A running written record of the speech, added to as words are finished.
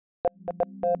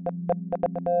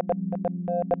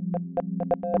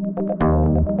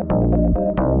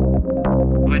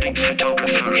Wedding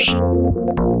photographers.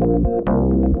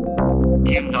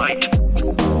 Invite.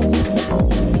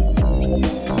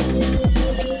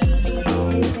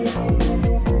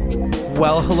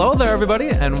 Well, hello there, everybody,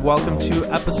 and welcome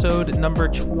to episode number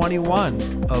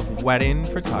 21 of Wedding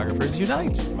Photographers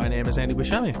Unite. My name is Andy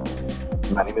Buscemi.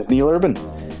 My name is Neil Urban.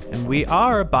 And we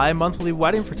are a bi-monthly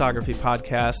wedding photography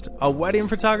podcast, a wedding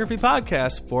photography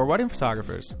podcast for wedding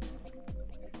photographers.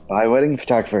 By wedding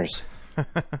photographers.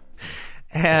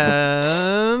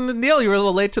 And Neil, you were a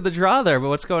little late to the draw there, but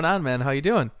what's going on, man? How you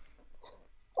doing?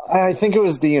 I think it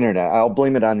was the internet. I'll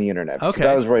blame it on the internet because Okay.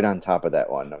 I was right on top of that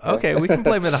one. Okay, we can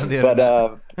blame it on the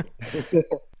internet. But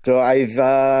so I've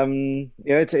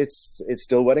it's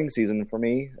still wedding season for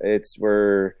me. It's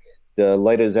where the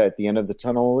light is at the end of the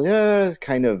tunnel. Yeah,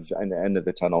 kind of at the end of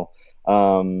the tunnel.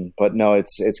 But no,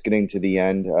 it's getting to the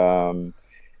end.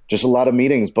 Just a lot of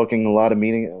meetings, booking a lot of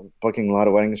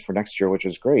weddings for next year, which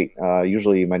is great.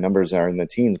 Usually my numbers are in the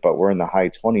teens, but we're in the high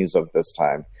 20s of this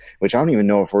time, which I don't even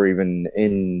know if we're even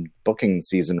in booking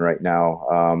season right now.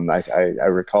 I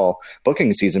recall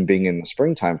booking season being in the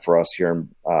springtime for us here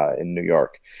in New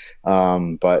York.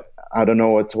 But I don't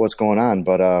know what's going on,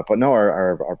 but no,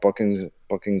 our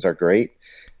bookings are great.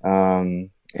 And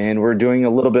we're doing a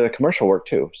little bit of commercial work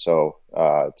too. So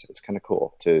it's kind of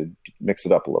cool to mix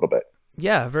it up a little bit.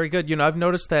 Yeah, very good. You know, I've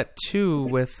noticed that too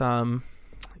with, the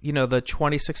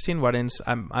 2016 weddings.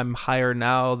 I'm higher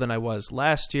now than I was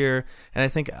last year, and I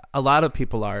think a lot of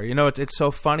people are. You know, it's so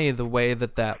funny the way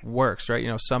that works, right? You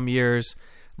know, some years,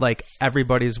 like,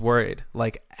 everybody's worried.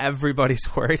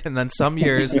 And then some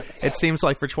years, it seems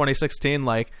like for 2016,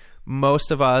 like, most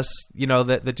of us, you know,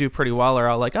 that do pretty well are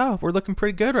all like, oh, we're looking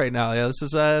pretty good right now. Yeah, this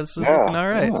is looking all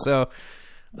right. Yeah.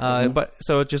 But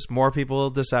so just more people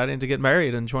deciding to get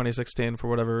married in 2016 for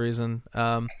whatever reason.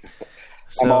 I'm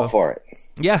all for it.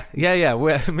 Yeah.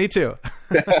 Me too.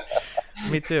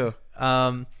 Me too.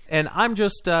 And I'm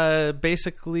just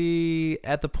basically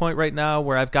at the point right now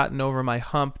where I've gotten over my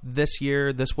hump this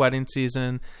year, this wedding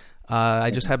season.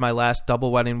 I just had my last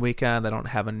double wedding weekend. I don't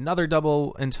have another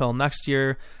double until next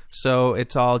year. So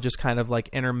it's all just kind of like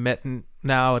intermittent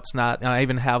now. It's not, and I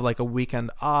even have like a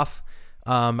weekend off.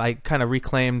 I kind of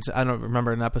reclaimed, I don't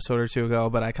remember an episode or two ago,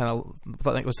 but I kind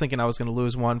of was thinking I was going to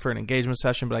lose one for an engagement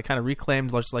session, but I kind of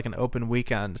reclaimed just like an open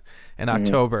weekend in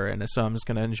October. And so I'm just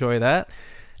going to enjoy that.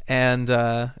 And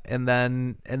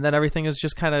then everything is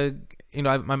just kind of, you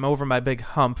know, I'm over my big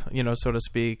hump, you know, so to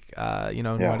speak, in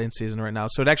wedding season right now.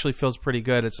 So it actually feels pretty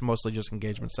good. It's mostly just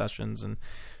engagement sessions and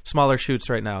smaller shoots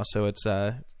right now. So it's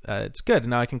good.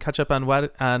 Now I can catch up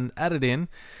on editing.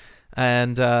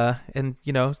 And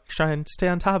you know, try and stay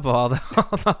on top of all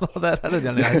that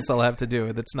editing I still have to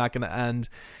do. That's not going to end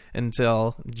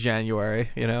until January,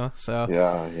 you know. So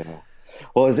yeah.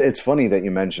 Well, it's funny that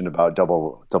you mentioned about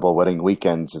double wedding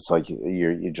weekends. It's like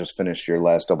you just finished your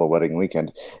last double wedding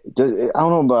weekend. I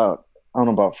don't know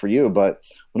about for you, but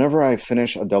whenever I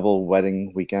finish a double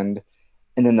wedding weekend,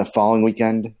 and then the following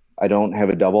weekend I don't have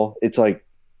a double, it's like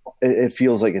it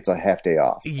feels like it's a half day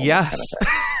off. Yes.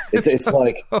 Kind of it's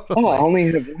like, totally. I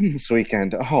only have one this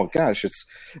weekend. Oh gosh,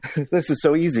 this is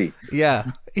so easy.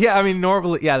 Yeah. I mean,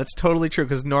 normally, yeah, that's totally true.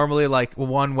 Because normally, like,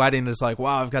 one wedding is like,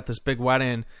 wow, I've got this big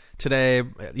wedding today,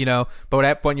 you know.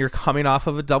 But when you're coming off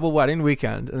of a double wedding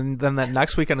weekend, and then that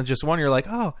next weekend is just one, you're like,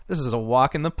 oh, this is a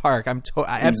walk in the park.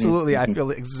 Absolutely, I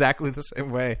feel exactly the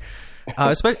same way.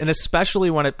 Especially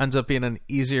when it ends up being an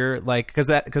easier, like, because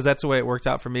that's the way it worked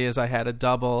out for me. Is I had a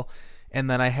double. And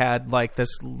then I had like this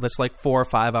like 4 or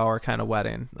 5 hour kind of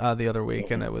wedding the other week,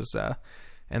 and it was,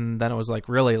 and then it was like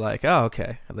really like, oh,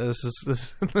 okay, this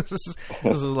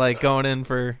is like going in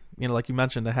for, you know, like you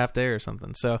mentioned, a half day or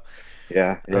something. So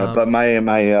yeah. But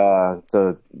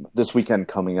this weekend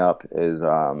coming up is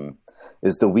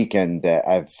the weekend that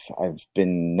I've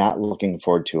been not looking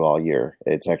forward to all year.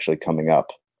 It's actually coming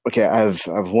up. Okay, I've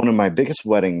one of my biggest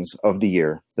weddings of the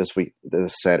year this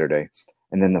Saturday.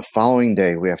 And then the following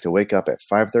day, we have to wake up at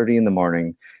 5:30 in the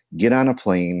morning, get on a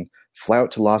plane, fly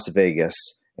out to Las Vegas,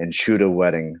 and shoot a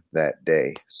wedding that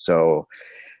day. So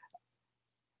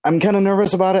I'm kind of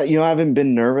nervous about it. You know, I haven't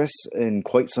been nervous in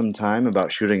quite some time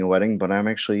about shooting a wedding, but I'm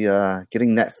actually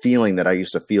getting that feeling that I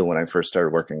used to feel when I first started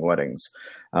working weddings.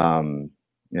 You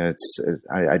know,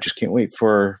 I just can't wait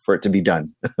for it to be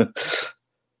done.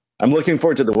 I'm looking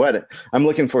forward to the wedding. I'm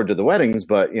looking forward to the weddings,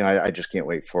 but you know, I just can't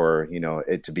wait for, you know,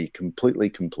 it to be completely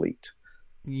complete.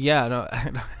 Yeah, no,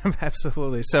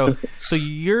 absolutely. So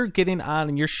you're getting on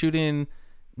and you're shooting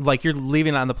like you're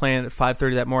leaving on the plane at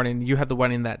 5:30 that morning. You have the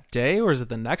wedding that day, or is it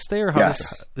the next day, or how?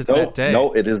 Yes. It's that day.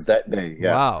 No, it is that day.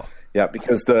 Yeah. Wow. Yeah,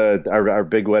 because our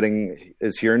big wedding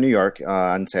is here in New York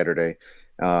on Saturday.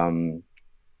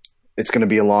 It's going to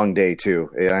be a long day too.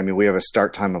 I mean, we have a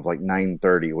start time of like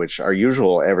 9:30, which our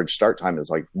usual average start time is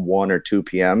like 1 or 2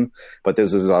 p.m. But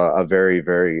this is a very,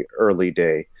 very early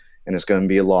day, and it's going to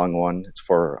be a long one. It's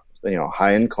for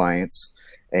high-end clients,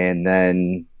 and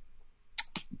then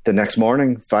the next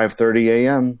morning, 5:30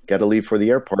 a.m., got to leave for the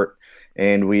airport,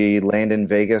 and we land in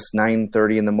Vegas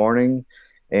 9:30 in the morning,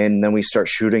 and then we start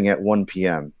shooting at 1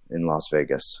 p.m. in Las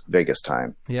Vegas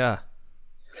time. Yeah.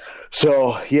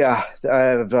 So yeah,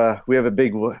 we have a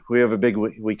big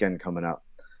weekend coming up,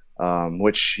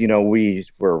 which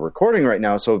we're recording right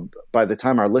now. So by the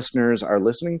time our listeners are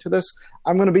listening to this,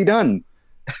 I'm going to be done.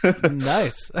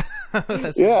 Nice.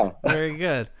 That's yeah, very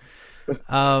good.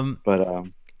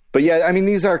 But yeah, I mean,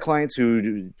 these are clients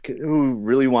who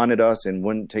really wanted us and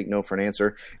wouldn't take no for an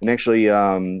answer. And actually,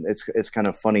 it's kind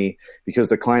of funny because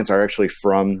the clients are actually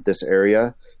from this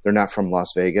area. They're not from Las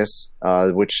Vegas,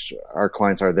 which our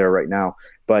clients are there right now.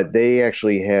 But they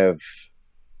actually have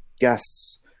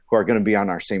guests who are going to be on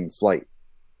our same flight.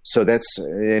 So it's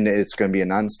going to be a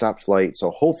nonstop flight. So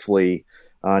hopefully,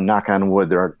 knock on wood,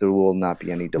 there will not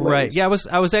be any delays. Right. Yeah.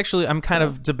 I'm kind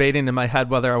of debating in my head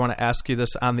whether I want to ask you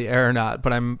this on the air or not,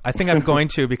 but I think I'm going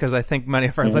to, because I think many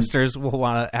of our listeners will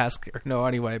want to ask or know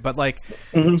anyway. But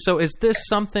so is this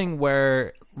something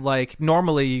where like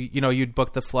normally, you'd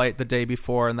book the flight the day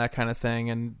before and that kind of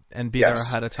thing and be there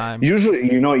ahead of time?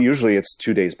 Usually it's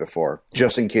 2 days before,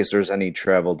 just in case there's any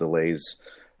travel delays,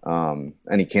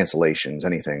 any cancellations,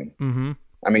 anything. Mm-hmm.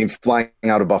 I mean, flying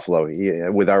out of Buffalo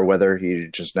with our weather, you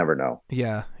just never know.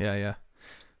 Yeah.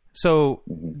 So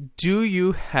do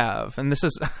you have, and this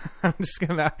is,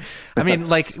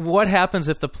 what happens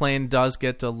if the plane does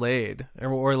get delayed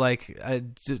or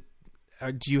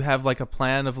do you have like a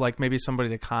plan of like maybe somebody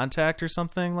to contact or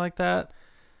something like that?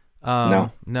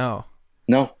 No.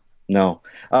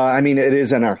 I mean, it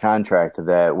is in our contract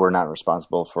that we're not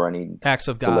responsible for any acts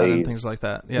of God delays and things like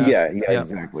that. Yeah. Yeah.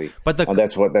 Exactly. But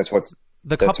that's what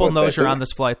the couple knows you're on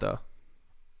this flight, though.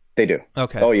 They do.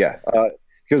 Okay. Oh yeah,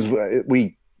 because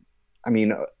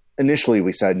initially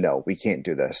we said no, we can't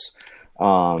do this.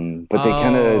 But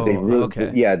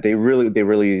they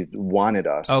really wanted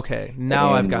us. Okay,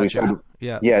 now I've got you.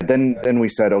 Yeah. Then we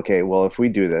said, okay, well, if we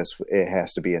do this, it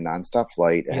has to be a nonstop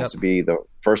flight. It has to be the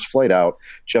first flight out,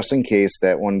 just in case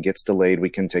that one gets delayed, we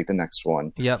can take the next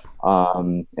one. Yep.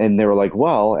 And they were like,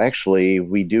 well, actually,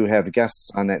 we do have guests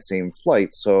on that same flight,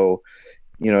 so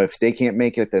if they can't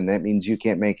make it, then that means you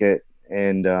can't make it.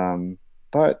 And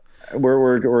but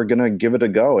we're gonna give it a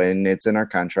go, and it's in our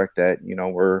contract that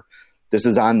this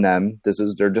is on them. This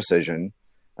is their decision.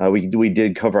 We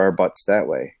did cover our butts that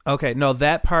way. Okay, no,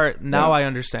 that part now I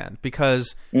understand,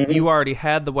 because you already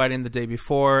had the wedding the day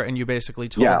before, and you basically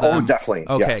told them. Oh, definitely.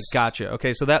 Okay, yes. Gotcha.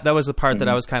 Okay, so that was the part that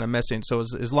I was kind of missing. So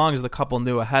as long as the couple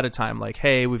knew ahead of time, like,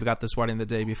 hey, we've got this wedding the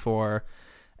day before,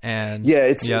 and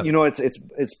it's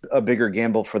it's a bigger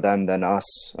gamble for them than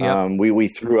us. Yep. We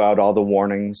threw out all the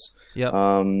warnings. Yep.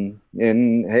 And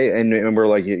we're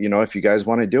like, if you guys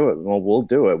want to do it, well, we'll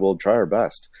do it. We'll try our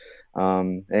best.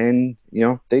 And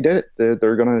they did it.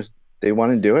 They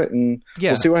want to do it, and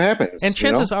we'll see what happens. And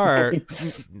chances are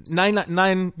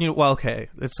 9, well, okay,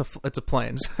 it's a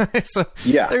plane. So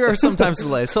there are sometimes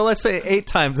delays. So let's say 8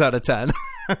 times out of 10,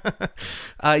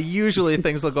 usually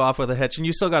things will go off with a hitch, and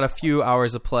you still got a few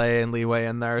hours of play and leeway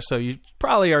in there. So you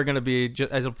probably are going to be,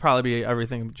 it'll probably be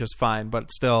everything just fine,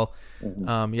 but still,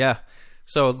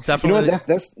 So definitely,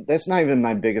 that's not even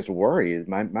my biggest worry.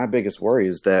 My biggest worry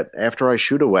is that after I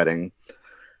shoot a wedding,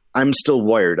 I'm still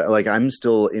wired. Like, I'm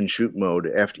still in shoot mode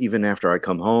even after I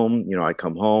come home. I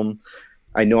come home,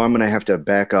 I know I'm going to have to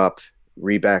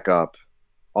re-back up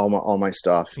all my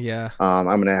stuff. Yeah. I'm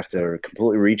going to have to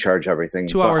completely recharge everything.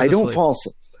 2 hours. But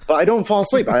I don't fall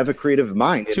asleep. I have a creative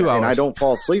mind, 2 hours. And I don't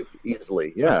fall asleep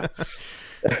easily. Yeah.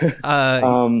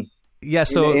 Yeah,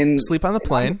 so sleep on the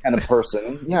plane. I'm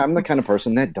the kind of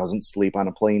person that doesn't sleep on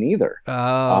a plane either.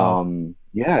 Oh.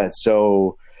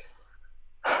 So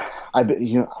I've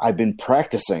been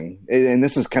practicing, and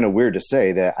this is kind of weird to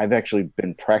say that I've actually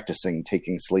been practicing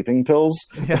taking sleeping pills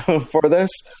for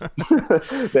this.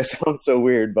 That sounds so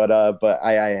weird, but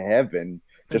I have been,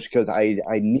 just because I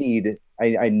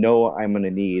know I'm going to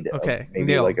need. Okay,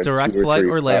 Neil, like direct flight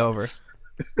or layover?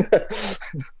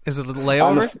 Is it a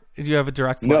layover? Do you have a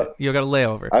direct flight? No, you got a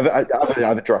layover. I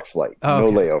have a direct flight.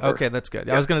 No layover. Okay, that's good.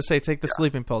 I was going to say take the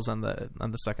sleeping pills on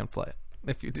the second flight.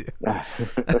 if you do.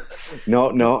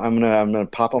 No, I'm gonna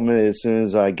pop them as soon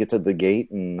as I get to the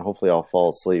gate, and hopefully I'll fall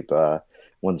asleep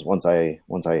once I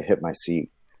hit my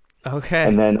seat. Okay.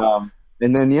 And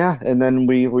then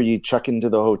we check into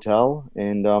the hotel,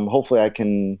 and hopefully I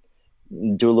can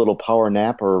do a little power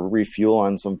nap or refuel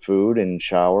on some food and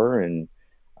shower, and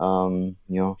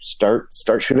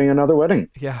start shooting another wedding.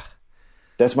 Yeah.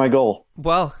 That's my goal.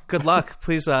 Well, good luck.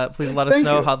 Please let us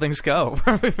know how things go.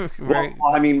 Well,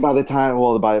 I mean, by the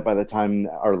time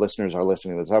our listeners are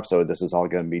listening to this episode, this is all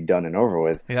going to be done and over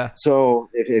with. Yeah. So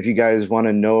if you guys want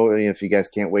to know, if you guys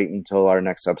can't wait until our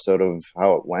next episode of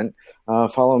how it went,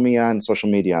 follow me on social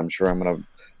media. I'm sure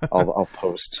I'll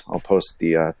post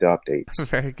the updates.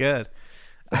 Very good.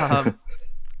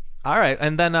 All right,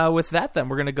 and then with that, then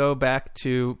we're going to go back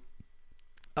to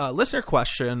a listener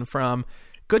question from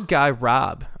Good Guy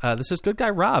Rob. This is Good Guy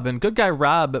Rob, and Good Guy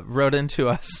Rob wrote into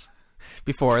us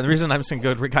before. And the reason I'm saying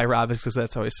Good Guy Rob is because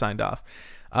that's how he signed off.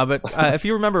 But if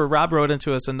you remember, Rob wrote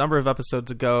into us a number of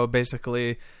episodes ago.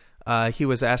 Basically, he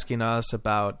was asking us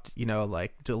about,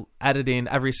 editing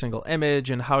every single image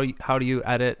and how do you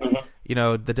edit,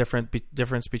 the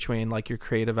difference between like your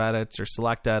creative edits or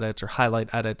select edits or highlight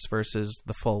edits versus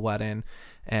the full wedding.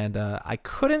 And I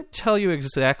couldn't tell you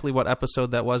exactly what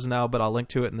episode that was now, but I'll link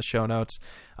to it in the show notes.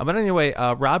 But anyway,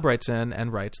 Rob writes in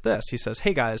and writes this. He says,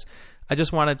 "Hey guys, I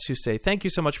just wanted to say thank you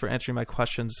so much for answering my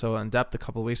questions so in depth a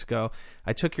couple of weeks ago.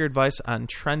 I took your advice on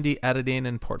trendy editing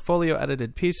and portfolio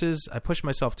edited pieces. I pushed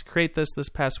myself to create this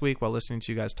past week while listening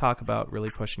to you guys talk about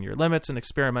really pushing your limits and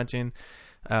experimenting."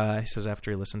 He says after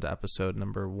he listened to episode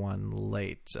number 1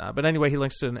 late. But anyway, he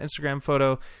links to an Instagram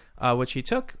photo, which he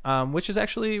took, which is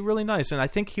actually really nice. And I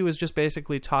think he was just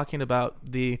basically talking about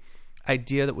the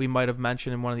idea that we might have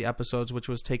mentioned in one of the episodes, which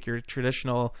was take your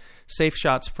traditional safe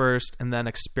shots first and then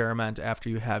experiment after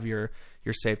you have your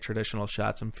safe traditional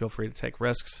shots, and feel free to take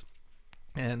risks.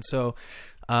 And so,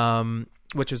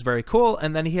 which is very cool.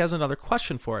 And then he has another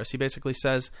question for us. He basically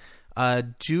says,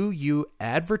 do you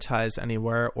advertise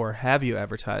anywhere, or have you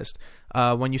advertised?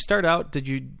 When you start out, did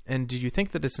you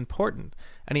think that it's important?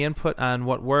 Any input on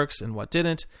what works and what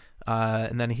didn't?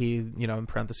 And then he, in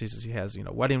parentheses, he has,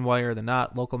 Wedding Wire, The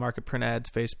Knot, local market print ads,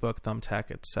 Facebook, Thumbtack,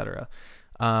 etc.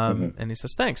 And he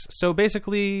says, thanks. So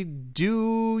basically,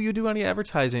 do you do any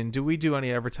advertising? Do we do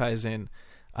any advertising?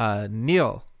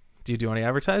 Neil, do you do any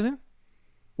advertising?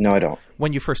 No, I don't.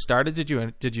 When you first started, did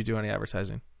you do any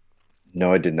advertising?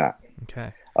 No, I did not.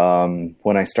 Okay.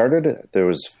 When I started, there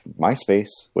was MySpace,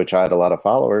 which I had a lot of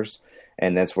followers,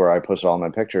 and that's where I posted all my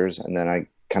pictures. And then I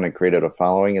kind of created a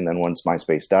following. And then once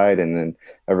MySpace died, and then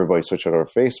everybody switched over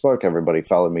to Facebook, everybody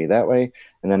followed me that way.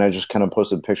 And then I just kind of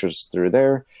posted pictures through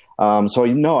there. So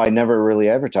no, I never really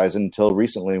advertised until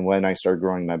recently when I started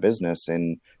growing my business.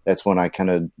 And that's when I kind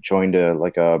of joined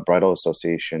a bridal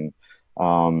association.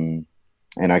 And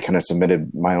I kind of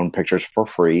submitted my own pictures for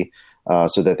free.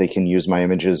 So that they can use my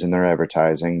images in their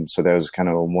advertising. So that was kind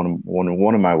of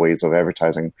one of my ways of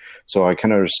advertising. So I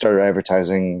kind of started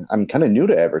advertising. I'm kind of new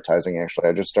to advertising, actually.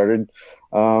 I just started.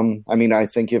 I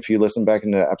think if you listen back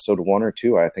into episode 1 or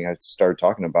 2, I think I started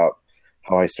talking about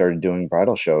how I started doing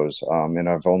bridal shows. And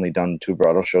I've only done 2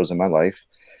 bridal shows in my life,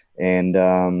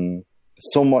 and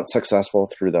somewhat successful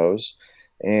through those.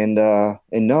 And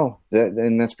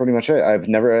that's pretty much it.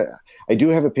 I do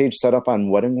have a page set up on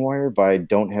Wedding Wire, but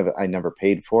I never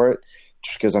paid for it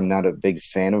just because I'm not a big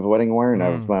fan of Wedding Wire, and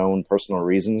I have my own personal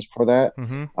reasons for that.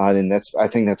 And I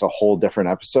think that's a whole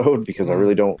different episode because I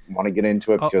really don't want to get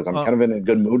into it because I'm kind of in a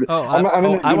good mood. I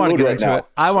want to get into it.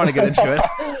 I want to get into it,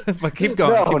 but keep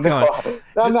going. Keep going.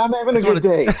 I'm having a good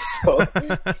day. So.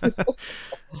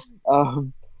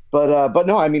 But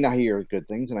no, I hear good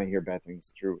things and I hear bad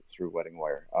things through Wedding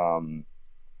Wire.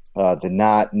 The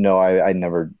Knot, no, I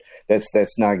never.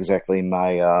 That's not exactly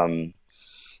my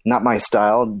not my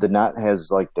style. The Knot has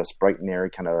like this bright and airy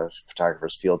kind of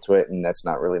photographer's feel to it, and that's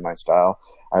not really my style.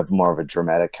 I have more of a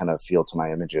dramatic kind of feel to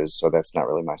my images, so that's not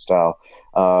really my style.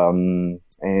 And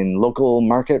local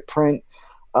market print,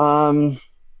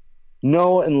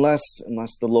 no, unless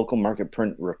the local market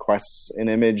print requests an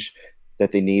image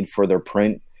that they need for their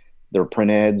print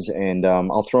ads, and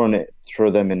I'll throw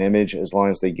them an image as long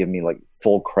as they give me like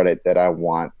full credit that I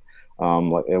want,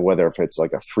 whether if it's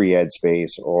like a free ad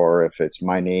space or if it's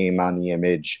my name on the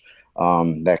image,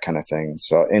 that kind of thing.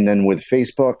 So, and then with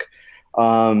Facebook,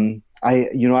 I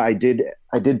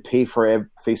did pay for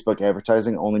Facebook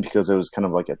advertising only because it was kind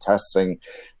of like a test thing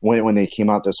when they came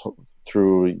out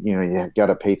through, you got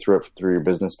to pay through it through your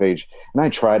business page. And I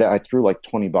tried it. I threw like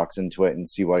 $20 into it and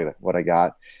see what I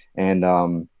got. And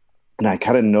And I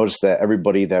kind of noticed that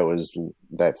everybody that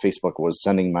Facebook was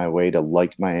sending my way to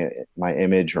like my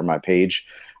image or my page,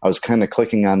 I was kind of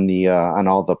clicking on on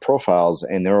all the profiles,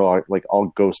 and they were all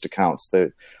ghost accounts.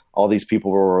 All these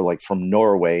people were like from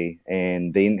Norway,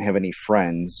 and they didn't have any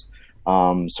friends.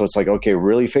 So it's like, okay,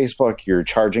 really, Facebook, you're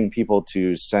charging people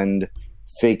to send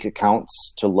fake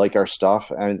accounts to like our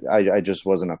stuff, and I just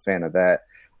wasn't a fan of that.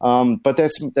 But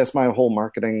that's my whole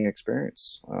marketing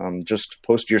experience. Just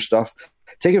post your stuff.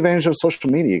 Take advantage of social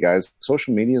media, guys.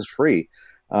 Social media is free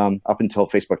up until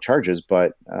Facebook charges,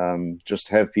 but just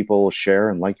have people share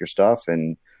and like your stuff,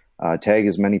 and tag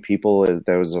as many people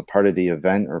that was a part of the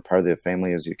event or part of the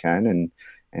family as you can,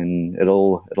 and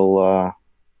it'll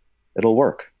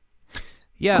work.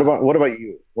 Yeah.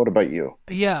 What about you?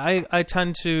 Yeah, I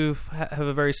tend to have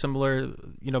a very similar,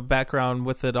 background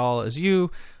with it all as you.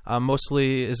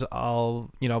 Mostly is all,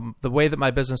 the way that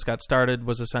my business got started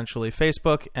was essentially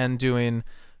Facebook and doing,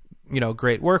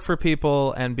 great work for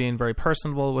people and being very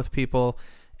personable with people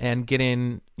and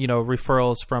getting,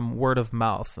 referrals from word of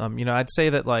mouth. I'd say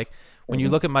that like when you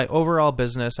look at my overall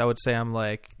business, I would say I'm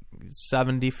like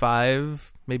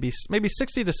 75, maybe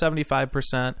 60 to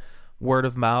 75% word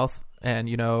of mouth. And,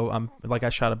 like I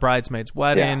shot a bridesmaid's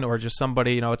wedding or just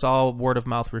somebody, it's all word of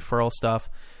mouth referral stuff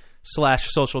 /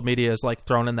 social media is like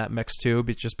thrown in that mix too,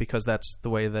 just because that's the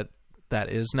way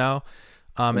that is now.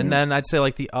 And then I'd say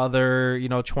like the other,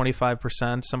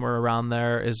 25%, somewhere around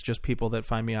there is just people that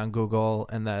find me on Google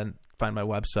and then find my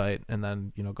website and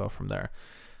then, go from there.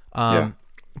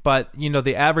 But,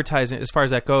 the advertising, as far as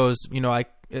that goes,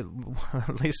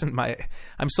 at least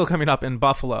I'm still coming up in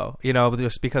Buffalo,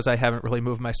 just because I haven't really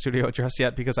moved my studio address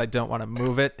yet because I don't want to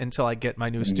move it until I get my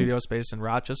new studio space in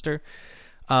Rochester.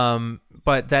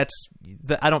 But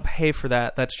I don't pay for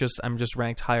that. That's just, I'm just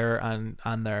ranked higher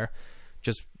on there.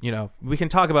 Just, we can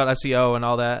talk about SEO and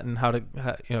all that and how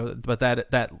to, but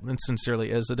that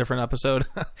sincerely is a different episode.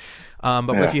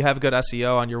 But if you have good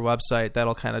SEO on your website,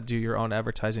 that'll kind of do your own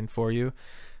advertising for you.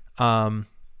 But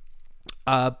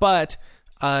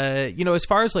as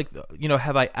far as like,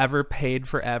 have I ever paid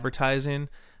for advertising?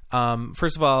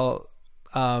 First of all,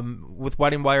 with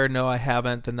Wedding Wire, no, I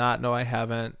haven't. The Knot, no, I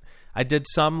haven't. I did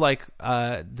some like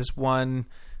this one,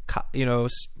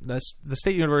 the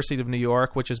State University of New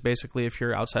York, which is basically if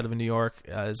you're outside of New York,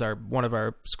 is one of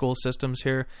our school systems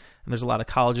here. And there's a lot of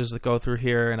colleges that go through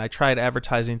here. And I tried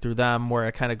advertising through them where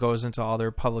it kind of goes into all their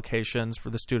publications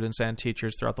for the students and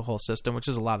teachers throughout the whole system, which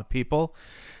is a lot of people.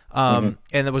 And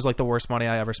it was like the worst money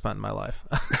I ever spent in my life.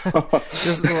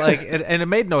 Just like, and it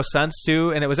made no sense too.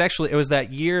 And it was that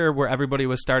year where everybody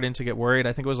was starting to get worried.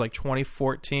 I think it was like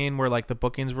 2014 where like the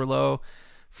bookings were low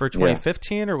for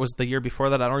 2015 or was the year before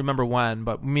that? I don't remember when,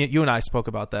 but you and I spoke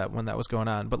about that when that was going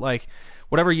on. But like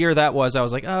whatever year that was, I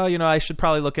was like, oh, I should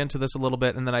probably look into this a little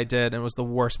bit. And then I did, and it was the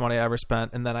worst money I ever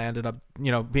spent. And then I ended up,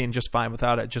 being just fine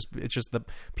without it. It's just the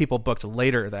people booked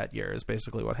later that year is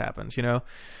basically what happened,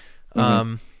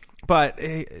 But,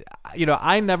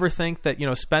 I never think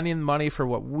that, spending money for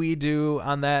what we do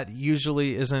on that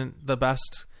usually isn't the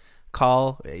best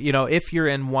call. If you're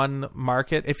in one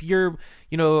market, if you're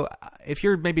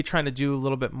maybe trying to do a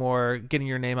little bit more getting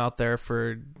your name out there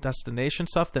for destination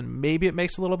stuff, then maybe it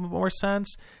makes a little bit more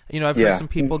sense. I've heard some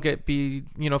people be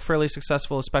fairly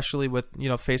successful, especially with,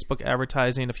 Facebook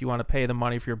advertising. If you want to pay the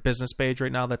money for your business page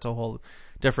right now, that's a whole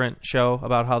different show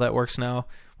about how that works now,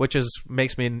 which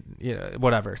makes me,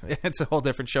 whatever. It's a whole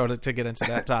different show to get into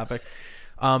that topic.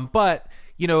 But,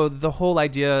 the whole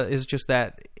idea is just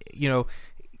that,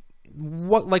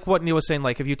 what Neil was saying,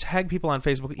 like if you tag people on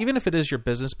Facebook, even if it is your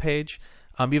business page,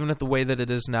 even if the way that it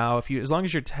is now, as long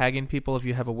as you're tagging people, if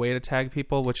you have a way to tag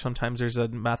people, which sometimes there's a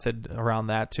method around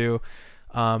that too,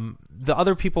 the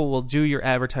other people will do your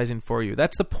advertising for you.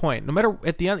 That's the point. No matter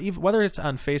at the end, whether it's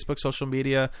on Facebook, social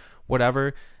media,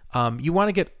 whatever, you want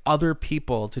to get other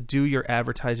people to do your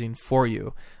advertising for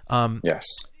you. Yes.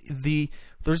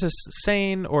 There's a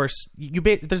saying, there's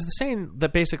the saying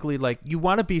that basically like you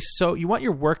want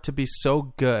your work to be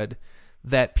so good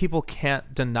that people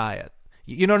can't deny it.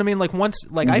 You know what I mean? Like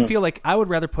I feel like I would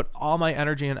rather put all my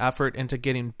energy and effort into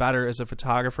getting better as a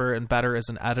photographer and better as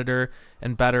an editor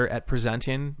and better at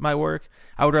presenting my work.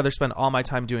 I would rather spend all my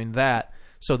time doing that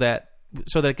so that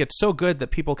it gets so good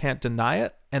that people can't deny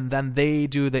it, and then they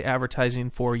do the advertising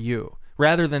for you,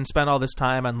 rather than spend all this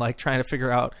time on like trying to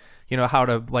figure out, how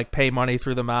to like pay money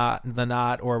through the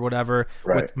Knot or whatever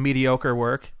with mediocre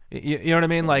work. You know what I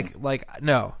mean? Like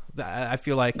no, I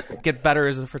feel like get better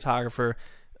as a photographer,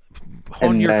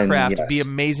 hone your craft, be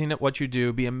amazing at what you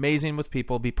do, be amazing with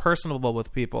people, be personable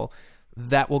with people.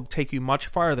 That will take you much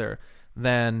farther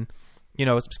than,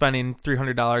 spending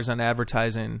 $300 on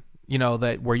advertising,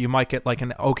 that where you might get like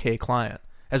an okay client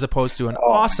as opposed to an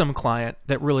awesome client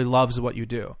that really loves what you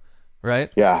do.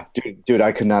 Right? Yeah, dude,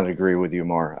 I could not agree with you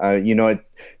more.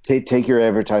 Take your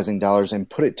advertising dollars and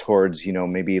put it towards,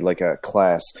 maybe like a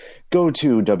class. Go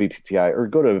to WPPI or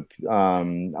go to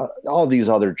all these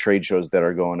other trade shows that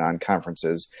are going on,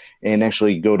 conferences, and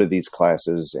actually go to these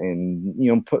classes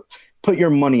and, put your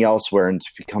money elsewhere into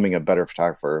becoming a better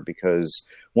photographer, because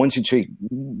once you take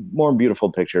more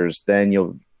beautiful pictures, then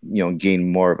you'll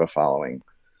gain more of a following.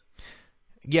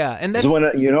 Yeah, and that's when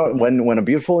a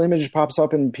beautiful image pops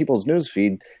up in people's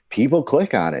newsfeed, people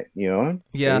click on it. Yeah,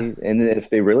 and if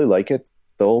they really like it,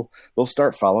 they'll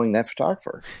start following that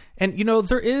photographer. And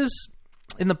there is,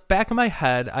 in the back of my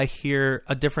head, I hear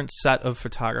a different set of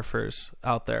photographers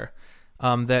out there.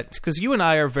 That because you and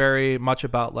I are very much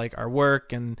about like our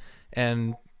work, and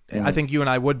I think you and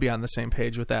I would be on the same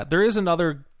page with that. There is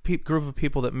another group of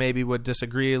people that maybe would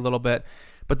disagree a little bit.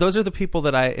 But those are the people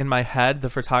that in my head, the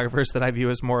photographers that I view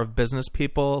as more of business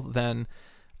people than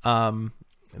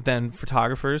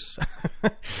photographers.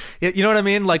 You know what I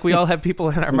mean? Like we all have people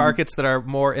in our markets that are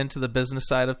more into the business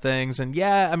side of things. And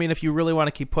yeah, I mean, if you really want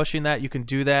to keep pushing that, you can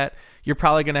do that. You're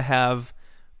probably going to have,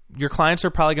 your clients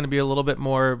are probably going to be a little bit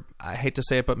more, I hate to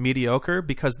say it, but mediocre,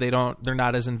 because they're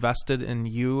not as invested in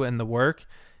you and the work,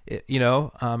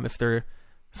 if they're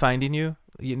finding you,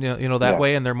 that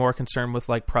way, and they're more concerned with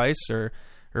like price or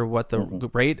what the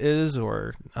rate is,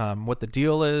 or what the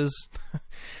deal is.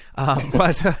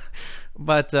 But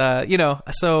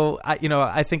so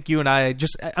I think you and I'm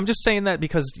just saying that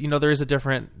because, there is a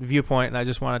different viewpoint, and I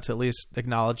just wanted to at least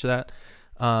acknowledge that.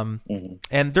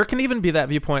 And there can even be that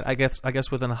viewpoint, I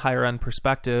guess within a higher end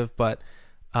perspective, but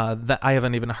that I have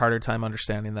an even harder time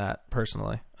understanding that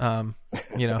personally.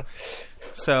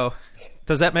 So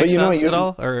does that make sense at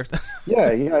all? Or yeah,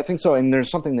 I think so. And there's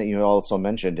something that you also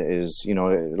mentioned is,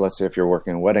 let's say if you're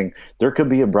working a wedding, there could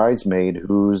be a bridesmaid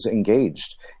who's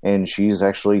engaged and she's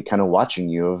actually kind of watching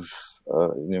you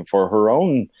for her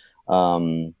own,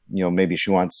 maybe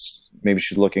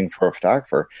she's looking for a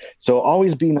photographer. So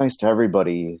always be nice to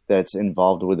everybody that's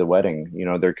involved with the wedding.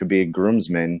 There could be a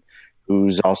groomsman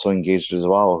who's also engaged as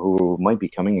well, who might be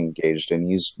coming engaged, and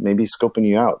he's maybe scoping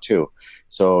you out too.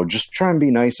 So just try and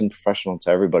be nice and professional to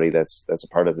everybody that's a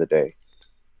part of the day.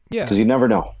 Yeah. Because you never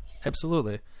know.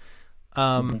 Absolutely.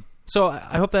 So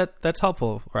I hope that's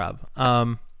helpful, Rob.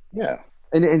 Yeah.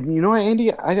 And you know what,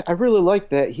 Andy, I really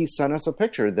like that he sent us a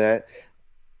picture that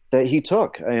he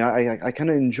took. I kind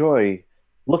of enjoy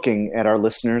looking at our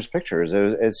listeners' pictures.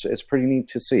 It's pretty neat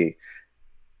to see.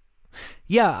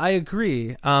 Yeah, I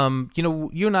agree.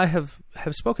 You and I have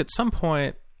spoke at some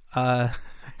point,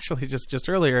 actually just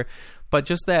earlier, but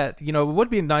just that, it would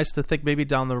be nice to think maybe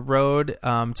down the road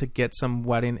to get some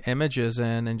wedding images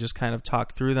in and just kind of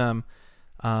talk through them,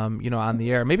 on the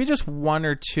air. Maybe just one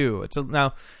or two.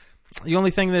 Now, the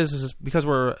only thing is because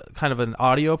we're kind of an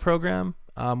audio program,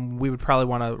 we would probably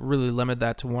want to really limit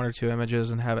that to one or two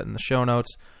images and have it in the show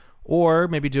notes. Or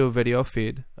maybe do a video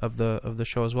feed of the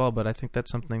show as well. But I think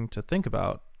that's something to think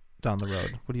about down the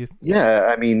road. What do you think? Yeah,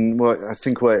 I mean, I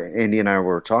think what Andy and I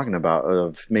were talking about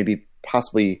of maybe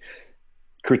possibly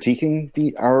critiquing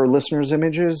our listeners'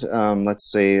 images.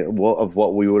 Let's say of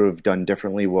what we would have done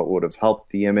differently, what would have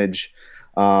helped the image.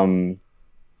 That's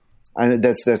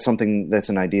something, that's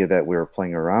an idea that we're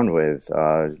playing around with,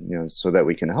 so that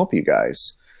we can help you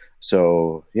guys.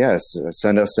 So yes,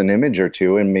 send us an image or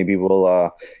two, and maybe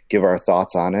we'll give our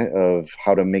thoughts on it of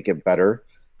how to make it better.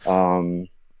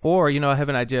 Or I have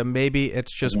an idea. Maybe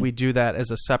it's just we do that as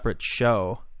a separate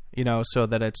show, so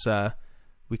that it's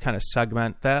we kind of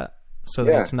segment that so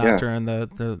that it's not during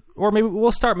the or maybe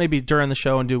we'll start maybe during the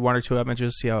show and do one or two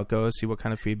images, see how it goes, see what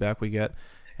kind of feedback we get,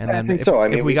 and then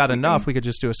if we got enough, we could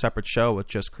just do a separate show with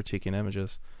just critiquing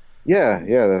images. Yeah,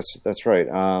 that's right.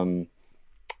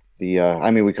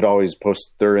 We could always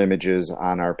post their images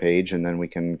on our page, and then we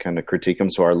can kind of critique them,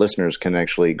 so our listeners can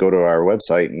actually go to our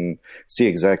website and see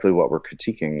exactly what we're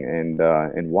critiquing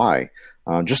and why.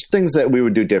 Just things that we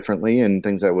would do differently and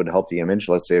things that would help the image.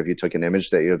 Let's say if you took an image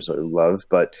that you absolutely love,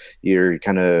 but you're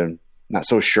kind of not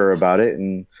so sure about it,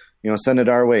 and send it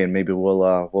our way, and maybe we'll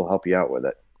help you out with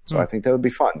it. So I think that would be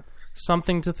fun.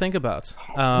 Something to think about.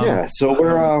 So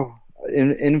we're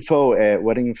info at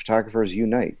Wedding Photographers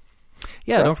Unite.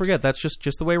 Yeah, correct. Don't forget, that's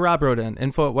just the way Rob wrote in.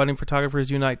 Info at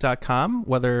weddingphotographersunite.com,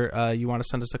 whether you want to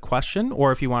send us a question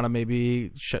or if you want to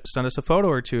maybe send us a photo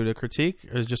or two to critique,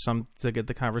 or just to get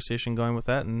the conversation going with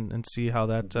that and see how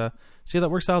that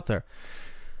works out there.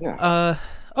 Yeah.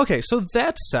 Okay, so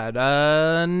that said,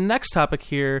 next topic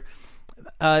here.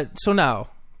 So now,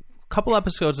 couple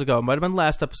episodes ago, it might have been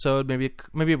last episode, maybe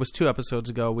it was 2 episodes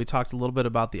ago, we talked a little bit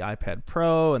about the iPad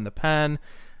Pro and the pen.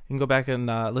 You can go back and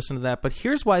listen to that. But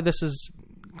here's why this is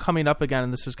coming up again,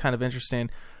 and this is kind of interesting.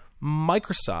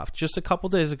 Microsoft just a couple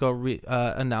days ago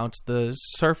announced the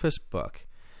Surface Book.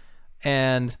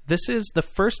 And this is the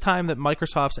first time that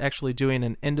Microsoft's actually doing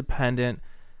an independent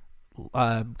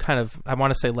kind of, I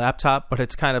want to say laptop, but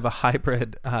it's kind of a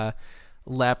hybrid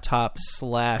laptop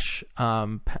slash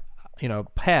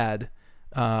pad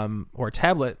or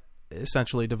tablet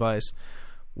essentially device,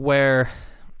 where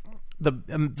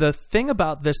the thing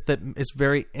about this that is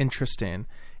very interesting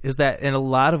is that in a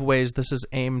lot of ways this is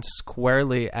aimed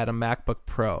squarely at a MacBook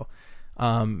Pro.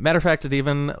 Matter of fact, it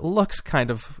even looks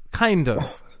kind of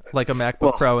like a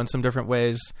MacBook Pro in some different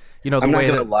ways. You know, the I'm way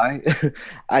not gonna lie,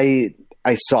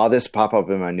 I saw this pop up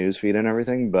in my newsfeed and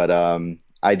everything, but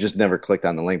I just never clicked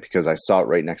on the link because I saw it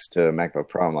right next to MacBook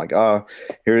Pro. I'm like, oh,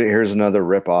 here's another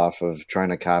ripoff of trying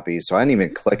to copy. So I didn't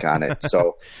even click on it.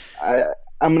 So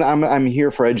I'm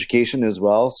here for education as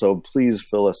well. So please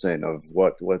fill us in of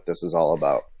what this is all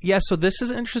about. Yeah, so this is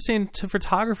interesting to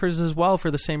photographers as well for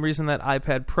the same reason that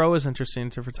iPad Pro is interesting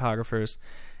to photographers.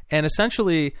 And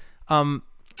essentially,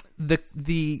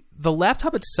 the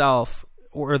laptop itself,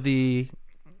 or I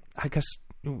guess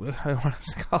I don't want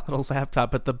to call it a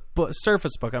laptop, but the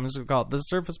Surface Book, I'm just going to call it the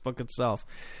Surface Book itself,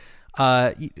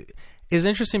 is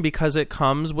interesting because it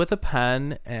comes with a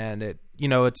pen, and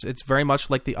it's very much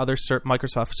like the other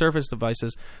Microsoft Surface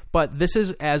devices, but this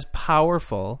is as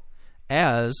powerful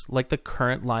as like the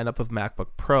current lineup of MacBook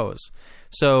Pros.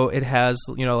 So it has,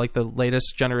 like the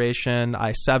latest generation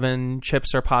i7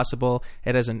 chips are possible.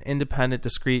 It has an independent,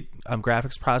 discrete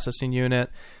graphics processing unit.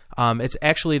 It's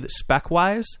actually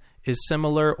spec-wise is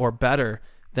similar or better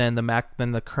than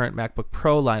the current MacBook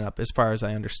Pro lineup, as far as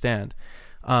I understand.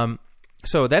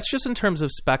 So that's just in terms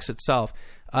of specs itself.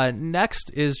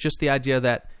 Next is just the idea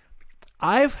that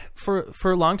I've for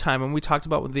a long time, when we talked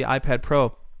about with the iPad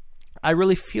Pro, I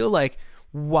really feel like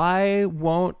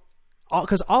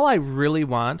because all I really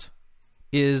want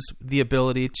is the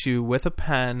ability to, with a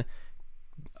pen,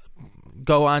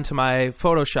 go onto my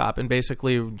Photoshop and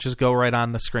basically just go right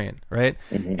on the screen, right?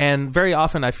 Mm-hmm. And very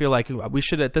often I feel like we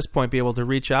should at this point be able to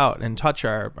reach out and touch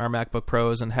our MacBook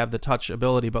Pros and have the touch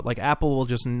ability, but like Apple will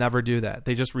just never do that.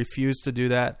 They just refuse to do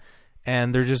that,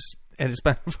 and it's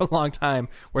been for a long time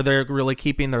where they're really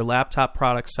keeping their laptop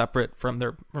products separate from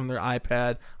their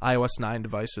iPad, iOS 9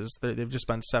 devices. They've just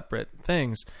been separate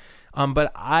things.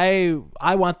 But I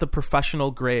want the professional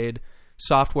grade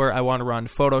software. I want to run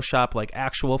Photoshop, like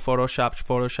actual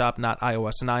Photoshop, not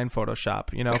iOS 9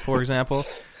 Photoshop, for example,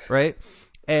 right?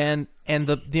 And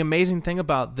the amazing thing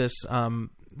about this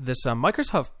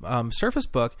Microsoft Surface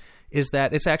Book is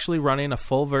that it's actually running a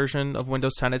full version of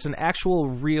Windows 10. It's an actual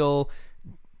real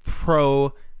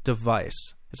Pro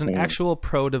device. It's an actual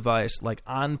Pro device, like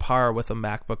on par with a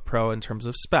MacBook Pro in terms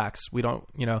of specs. We don't,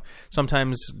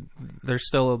 sometimes there's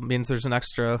an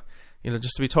extra,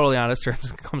 just to be totally honest,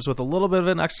 it comes with a little bit of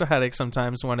an extra headache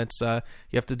sometimes when it's you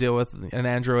have to deal with an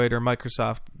Android or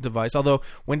Microsoft device. Although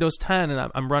Windows 10,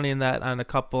 and I'm running that on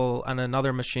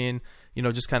another machine,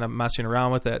 just kind of messing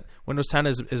around with it. Windows 10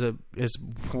 is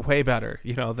way better,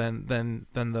 than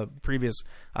the previous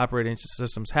operating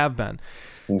systems have been.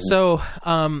 Mm-hmm. So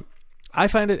I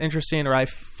find it interesting, or I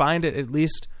find it at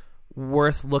least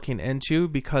worth looking into,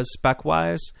 because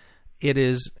spec-wise, it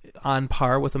is on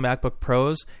par with the MacBook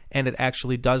Pros, and it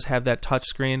actually does have that touch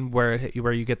screen where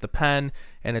you get the pen,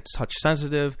 and it's touch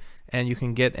sensitive, and you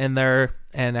can get in there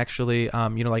and actually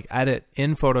like edit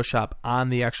in Photoshop on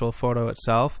the actual photo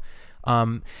itself.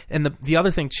 And the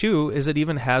other thing too is it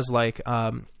even has like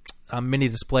a mini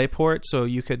display port, so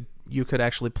you could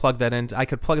actually plug that in. I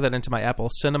could plug that into my Apple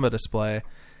Cinema display.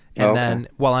 And then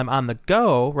while I'm on the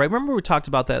go, right? Remember we talked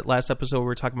about that last episode where we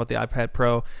were talking about the iPad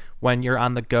Pro. When you're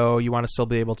on the go, you want to still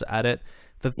be able to edit.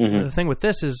 The thing with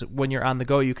this is when you're on the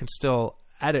go, you can still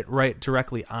edit right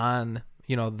directly on,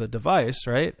 the device,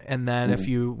 right? And then if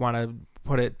you want to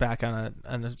put it back on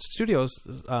a studio's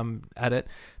edit,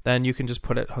 then you can just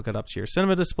hook it up to your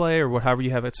Cinema display or however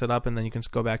you have it set up, and then you can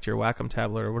go back to your Wacom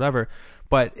tablet or whatever.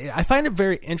 But I find it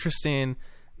very interesting,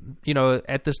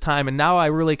 at this time, and now I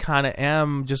really kind of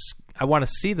am I want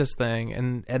to see this thing,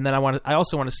 and then I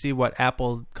also want to see what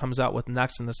Apple comes out with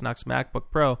next in this next MacBook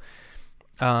Pro,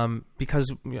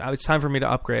 because it's time for me to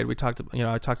upgrade.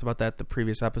 I talked about that the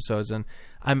previous episodes, and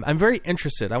I'm very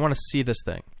interested. I want to see this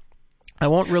thing. I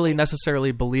won't really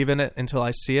necessarily believe in it until I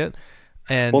see it,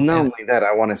 And Well, not only that,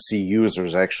 I want to see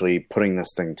users actually putting this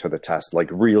thing to the test, like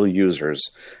real users,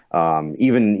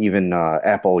 even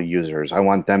Apple users. I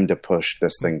want them to push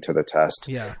this thing to the test.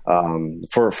 Yeah.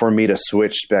 For me to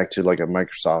switch back to like a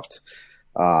Microsoft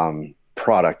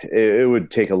product, it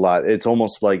would take a lot. It's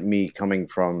almost like me coming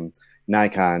from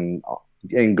Nikon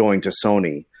and going to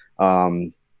Sony.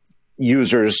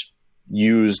 Users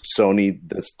used Sony,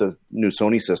 the new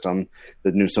Sony system,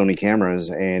 the new Sony cameras,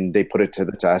 and they put it to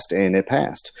the test and it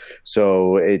passed.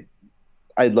 So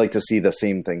I'd like to see the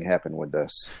same thing happen with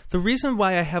this. The reason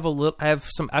why I have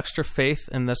some extra faith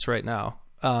in this right now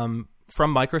from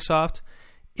Microsoft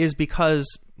is because,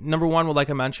 number one, well, like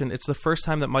I mentioned, it's the first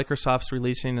time that Microsoft's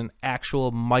releasing an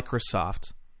actual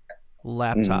Microsoft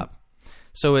laptop.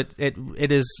 So it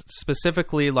is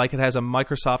specifically like it has a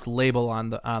Microsoft label on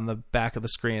the back of the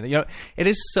screen. You know, it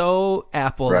is so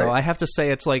Apple though. I have to say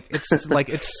it's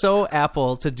so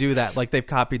Apple to do that. Like they've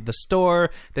copied the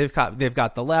store, they've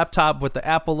got the laptop with the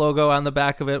Apple logo on the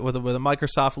back of it with a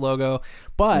Microsoft logo,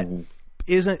 but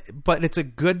but it's a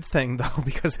good thing though,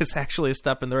 because it's actually a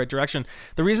step in the right direction.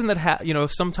 The reason that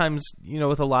sometimes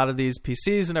with a lot of these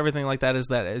PCs and everything like that is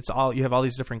that you have all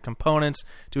these different components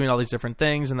doing all these different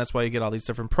things, and that's why you get all these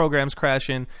different programs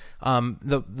crashing.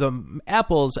 The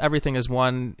Apple's everything is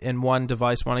one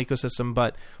device, one ecosystem,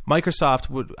 but Microsoft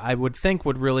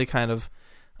would really kind of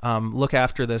look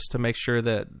after this to make sure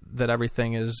that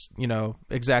everything is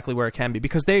exactly where it can be,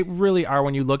 because they really are.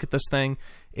 When you look at this thing,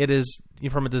 it is,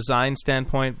 from a design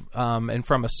standpoint and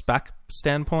from a spec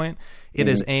standpoint, it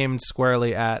is aimed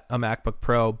squarely at a MacBook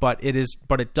Pro, but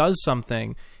it does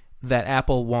something that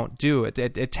Apple won't do.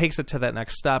 It takes it to that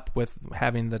next step with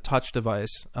having the touch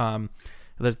device, the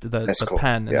cool.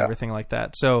 pen and everything like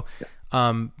that. So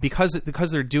because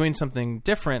they're doing something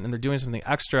different and they're doing something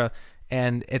extra,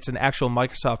 and it's an actual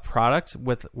Microsoft product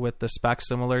with the specs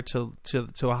similar to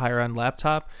a higher end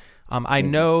laptop. I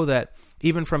know that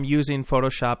even from using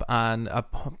Photoshop on a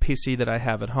PC that I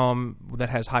have at home that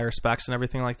has higher specs and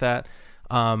everything like that,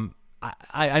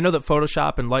 I know that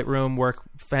Photoshop and Lightroom work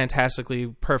fantastically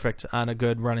perfect on a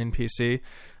good running PC.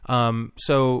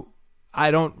 So I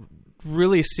don't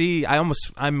really see. I'm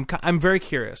very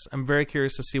curious. I'm very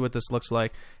curious to see what this looks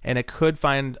like, and it could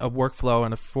find a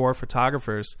workflow for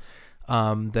photographers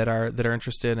that are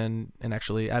interested in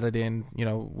actually editing,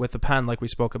 with the pen, like we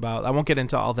spoke about. I won't get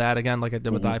into all that again, like I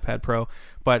did with the iPad Pro,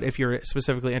 but if you're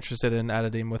specifically interested in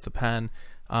editing with the pen,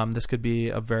 this could be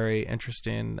a very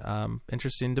interesting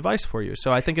device for you.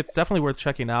 So I think it's definitely worth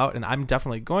checking out, and I'm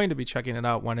definitely going to be checking it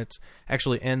out when it's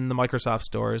actually in the Microsoft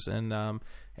stores, and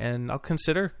I'll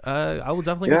consider. I will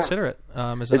definitely consider it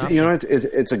as an option.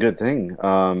 It's a good thing.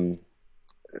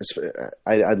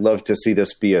 I'd love to see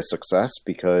this be a success,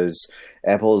 because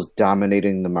Apple is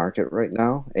dominating the market right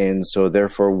now, and so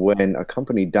therefore, when a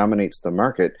company dominates the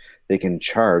market, they can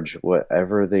charge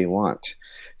whatever they want.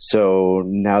 So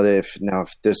if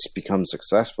this becomes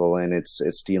successful and it's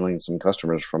stealing some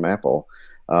customers from Apple,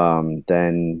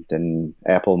 then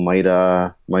Apple might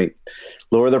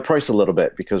lower their price a little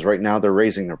bit, because right now they're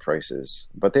raising their prices,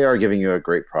 but they are giving you a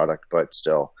great product, but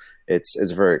still,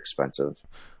 it's very expensive.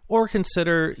 Or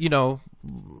consider,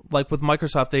 like with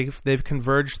Microsoft, they've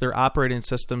converged their operating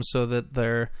system so that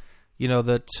their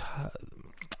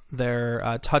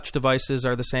touch devices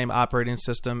are the same operating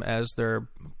system as their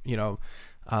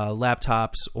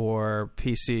laptops or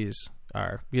PCs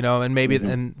are. And maybe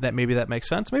that makes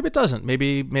sense. Maybe it doesn't.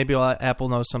 Maybe Apple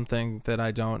knows something that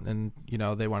I don't, and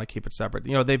they want to keep it separate.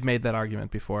 They've made that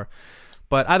argument before.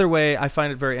 But either way, I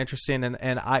find it very interesting,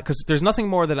 and because there's nothing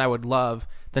more that I would love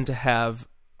than to have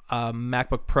a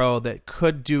MacBook Pro that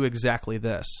could do exactly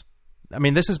this. I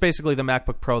mean, this is basically the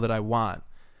MacBook Pro that I want.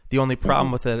 The only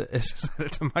problem with it is that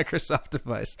it's a Microsoft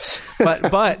device,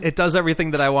 but it does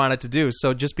everything that I want it to do.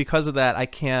 So just because of that, I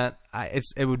can't. I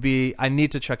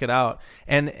need to check it out.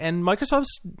 And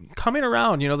Microsoft's coming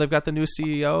around. They've got the new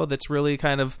CEO that's really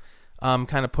kind of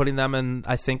putting them in,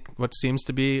 I think, what seems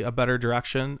to be a better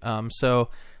direction. So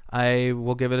I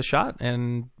will give it a shot,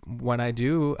 and when I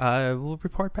do, I will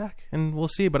report back, and we'll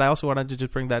see. But I also wanted to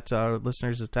just bring that to our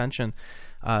listeners' attention,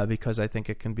 because I think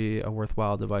it can be a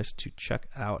worthwhile device to check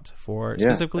out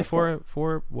specifically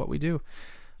for what we do.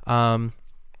 So,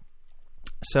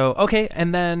 okay,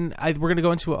 and then we're going to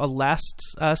go into a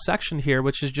last section here,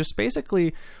 which is just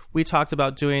basically we talked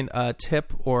about doing a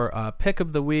tip or a pick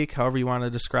of the week, however you want to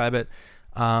describe it.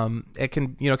 It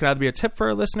can either be a tip for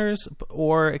our listeners,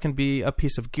 or it can be a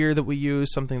piece of gear that we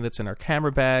use, something that's in our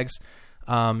camera bags,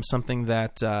 something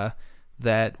that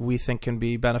that we think can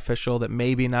be beneficial that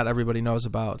maybe not everybody knows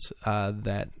about,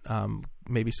 that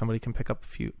maybe somebody can pick up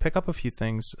a few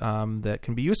things that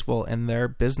can be useful in their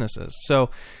businesses. So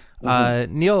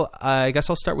Neil, I guess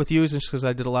I'll start with you just because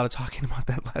I did a lot of talking about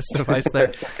that last device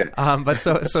there. Okay. But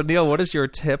so Neil, what is your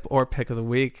tip or pick of the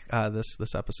week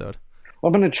this episode?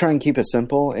 Well, I'm going to try and keep it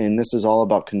simple, and this is all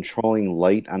about controlling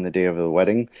light on the day of the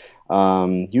wedding.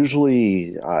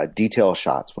 Usually detail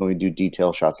shots, when we do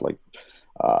detail shots like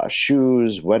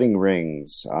shoes, wedding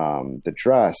rings, the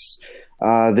dress,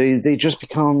 they just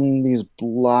become these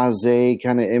blasé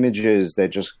kind of images that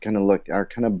just kind of are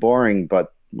kind of boring,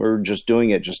 but we're just doing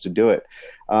it just to do it.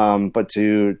 But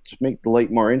to make the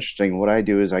light more interesting, what I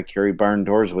do is I carry barn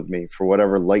doors with me for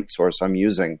whatever light source I'm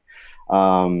using.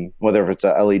 Whether if it's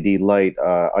a LED light,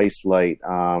 ice light,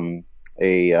 a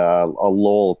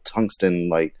Lowell tungsten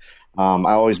light.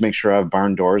 I always make sure I have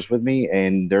barn doors with me,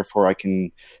 and therefore I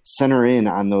can center in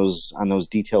on those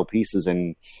detail pieces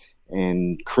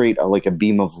and create a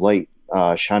beam of light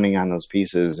shining on those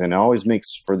pieces. And it always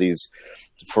makes for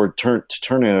turn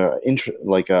I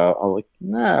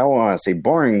don't want to say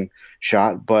boring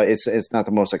shot, but it's not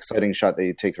the most exciting shot that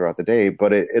you take throughout the day,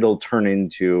 but it'll turn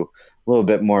into a little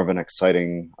bit more of an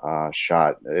exciting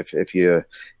shot if you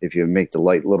make the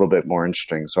light a little bit more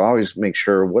interesting. So I always make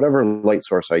sure whatever light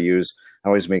source I use, I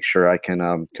always make sure I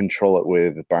can control it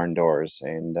with barn doors,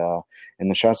 and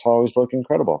the shots always look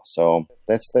incredible. So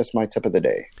that's my tip of the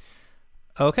day.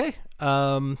 Okay.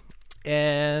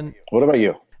 And what about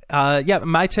you? Yeah,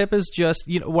 my tip is just,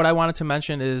 what I wanted to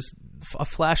mention is a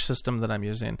flash system that I'm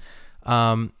using.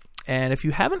 And if you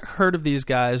haven't heard of these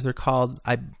guys, they're called,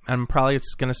 I'm probably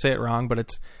going to say it wrong, but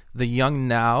it's the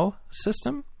Yongnuo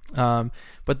system.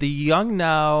 But the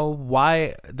Yongnuo,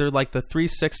 why they're like the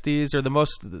 360s or the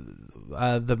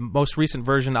most recent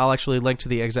version. I'll actually link to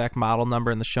the exact model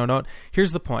number in the show note.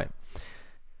 Here's the point.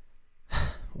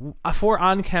 For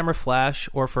on-camera flash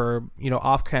or for,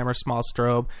 off-camera small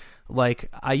strobe,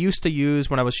 like I used to use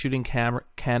when I was shooting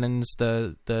Canons,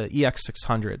 the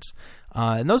EX600s.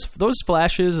 And those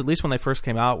flashes, at least when they first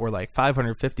came out, were like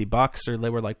 $550, or they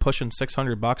were like pushing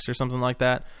 $600 or something like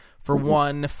that for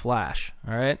one flash.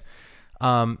 All right.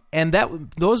 And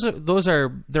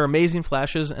they're amazing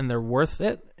flashes, and they're worth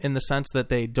it in the sense that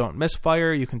they don't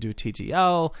misfire. You can do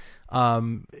TTL.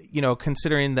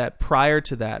 Considering that prior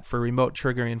to that, for remote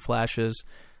triggering flashes,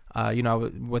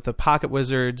 with the Pocket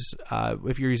Wizards,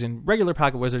 if you're using regular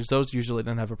Pocket Wizards, those usually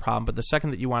don't have a problem. But the second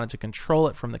that you wanted to control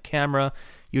it from the camera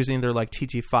using their like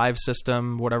TT5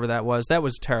 system, whatever that was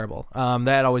terrible.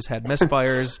 That always had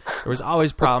misfires. There was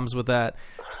always problems with that.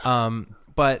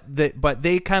 But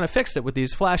they kind of fixed it with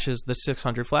these flashes, the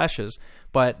 600 flashes,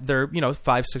 but they're,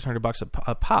 $500-600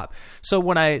 a pop. So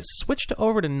when I switched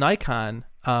over to Nikon,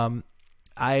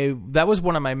 that was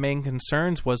one of my main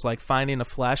concerns, was like finding a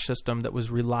flash system that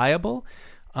was reliable,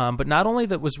 but not only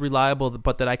that was reliable,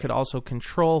 but that I could also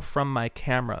control from my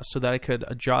camera, so that I could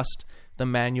adjust the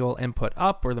manual input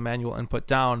up or the manual input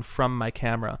down from my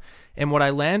camera. And what I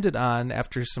landed on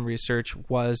after some research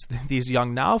was these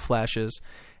Yongnuo flashes.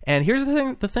 And here's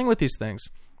the thing with these things.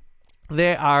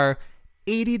 They are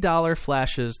 $80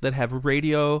 flashes that have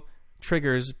radio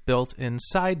triggers built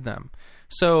inside them.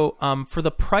 So for the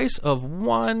price of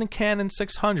one Canon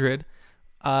 600,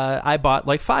 I bought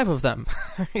like 5 of them.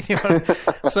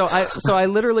 So I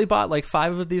literally bought like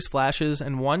 5 of these flashes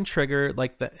and one trigger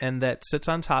and that sits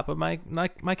on top of my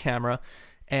camera,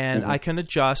 and I can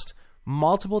adjust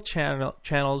multiple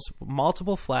channels,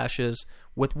 multiple flashes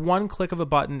with one click of a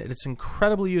button. It's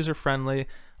incredibly user friendly,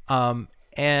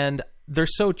 and they're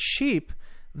so cheap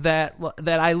that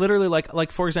I literally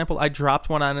like for example, I dropped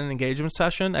one on an engagement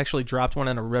session. Actually, dropped one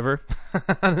in a river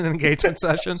on an engagement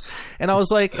session, and I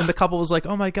was like, and the couple was like,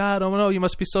 "Oh my god, oh no, you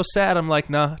must be so sad." I'm like,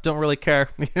 "No, don't really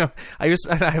care." I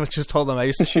just told them I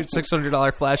used to shoot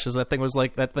 $600 flashes. That thing was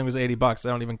 $80. I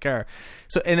don't even care.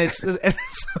 So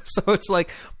it's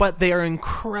like, but they are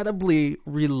incredibly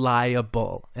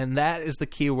reliable, and that is the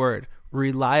key word.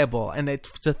 Reliable. And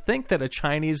to think that a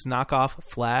Chinese knockoff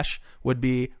flash would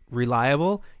be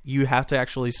reliable, you have to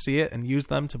actually see it and use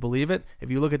them to believe it. If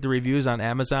you look at the reviews on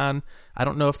Amazon, I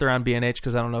don't know if they're on B&H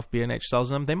because I don't know if B&H sells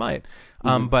them. They might.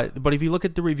 But if you look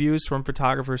at the reviews from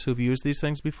photographers who've used these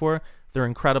things before, they're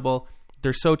incredible.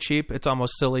 They're so cheap, it's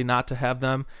almost silly not to have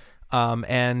them.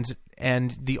 And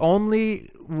the only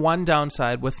one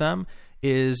downside with them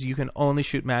is you can only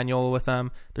shoot manual with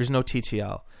them. There's no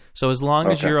TTL. So as long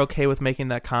as you're okay with making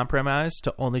that compromise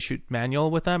to only shoot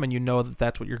manual with them, and you know that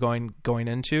that's what you're going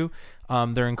into,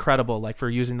 they're incredible. Like for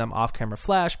using them off camera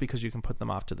flash, because you can put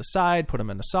them off to the side, put them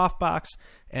in a softbox,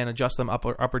 and adjust them up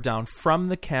or down from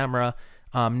the camera.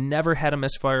 Never had a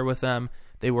misfire with them.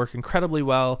 They work incredibly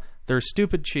well. They're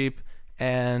stupid cheap,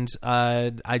 and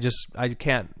I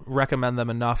can't recommend them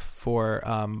enough for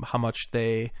how much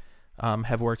they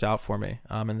have worked out for me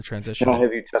in the transition.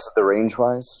 Have you tested the range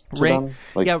wise?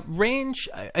 Range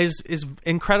is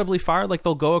incredibly far. Like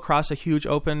they'll go across a huge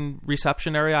open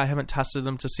reception area. I haven't tested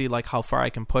them to see like how far I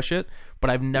can push it,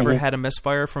 but I've never had a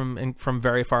misfire from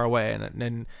very far away.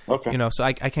 And so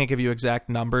I can't give you exact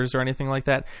numbers or anything like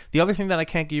that. The other thing that I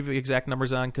can't give you exact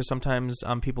numbers on, because sometimes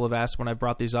people have asked when I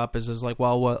brought these up, is like,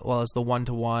 well, is the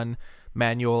 1-to-1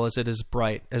 manual, is it as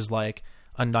bright as like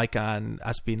a Nikon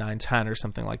SB910 or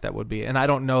something like that would be? And I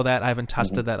don't know that. I haven't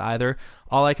tested that either.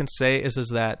 All I can say is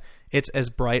that it's as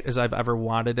bright as I've ever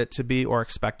wanted it to be or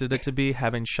expected it to be,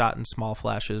 having shot in small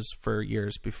flashes for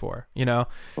years before,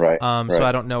 Right. So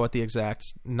I don't know what the exact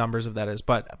numbers of that is,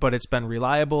 but it's been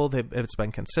reliable. It's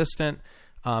been consistent.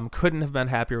 Couldn't have been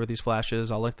happier with these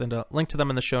flashes. I'll link to them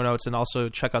in the show notes, and also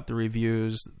check out the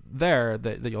reviews there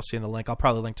that you'll see in the link. I'll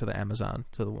probably link to the Amazon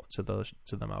to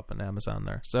them up in Amazon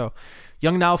there. So,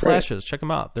 Yongnuo flashes, check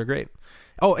them out. They're great.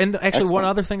 Oh, and actually, excellent. One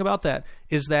other thing about that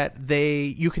is that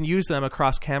you can use them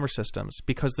across camera systems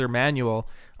because they're manual.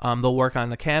 They'll work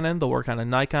on a Canon, they'll work on a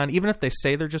Nikon. Even if they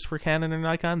say they're just for Canon and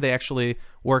Nikon, they actually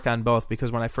work on both.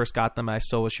 Because when I first got them, I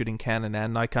still was shooting Canon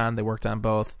and Nikon. They worked on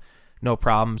both. No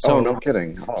problem. So, no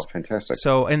kidding. Oh, fantastic.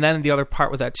 So, and then the other part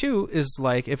with that too is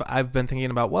like, if I've been thinking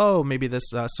about, maybe this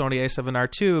Sony A7R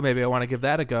II, maybe I want to give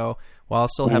that a go. Well, I'll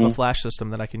still have a flash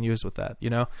system that I can use with that,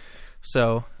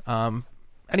 So,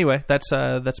 anyway, that's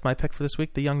my pick for this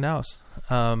week, the Yongnuos.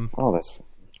 That's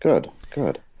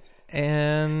good.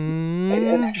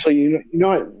 And actually, you know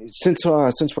what? Since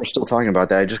we're still talking about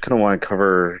that, I just kind of want to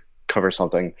cover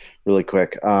something really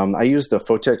quick. I use the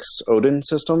Phottix Odin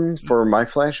system for my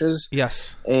flashes.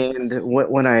 Yes. And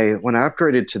when I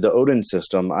upgraded to the Odin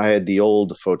system, I had the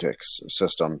old Phottix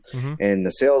system. And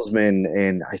the salesman,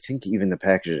 and I think even the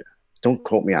package, don't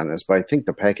quote me on this, but I think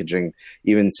the packaging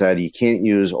even said you can't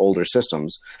use older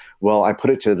systems. Well, I put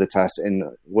it to the test, and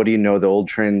what do you know? The old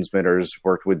transmitters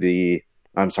worked with the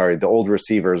old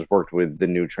receivers worked with the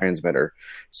new transmitter.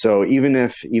 So even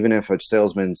if a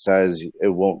salesman says it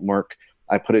won't work,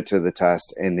 I put it to the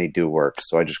test and they do work.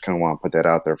 So I just kind of want to put that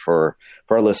out there for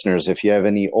our listeners. If you have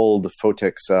any old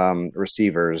Phottix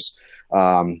receivers,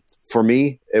 for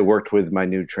me, it worked with my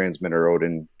new transmitter,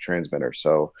 Odin transmitter.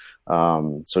 So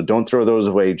don't throw those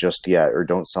away just yet, or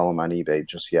don't sell them on eBay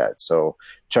just yet. So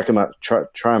check them out,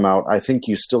 try them out. I think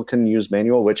you still can use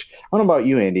manual, which I don't know about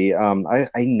you, Andy. I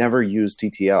never use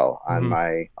TTL on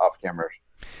my off-camera.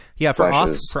 Yeah,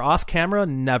 flashes. for off-camera,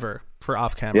 never. For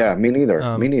off-camera. Yeah, me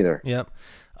neither. Me neither. Yep.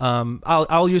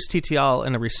 I'll use TTL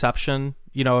in a reception,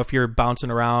 if you're bouncing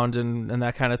around and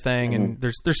that kind of thing. And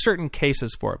there's certain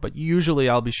cases for it, but usually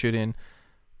I'll be shooting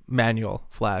manual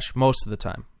flash most of the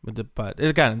time. But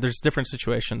again, there's different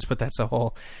situations, but that's a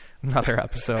whole another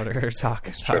episode or talk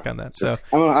on that. So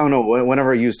I don't know.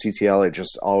 Whenever I use TTL,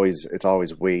 it's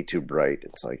always way too bright.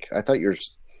 It's like, I thought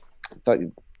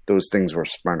those things were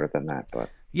smarter than that, but.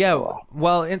 Yeah,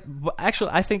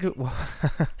 actually, I think.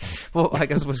 I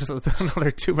guess we'll just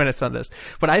another 2 minutes on this.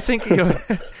 But I think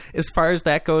as far as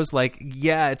that goes, like,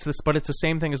 yeah, it's this, but it's the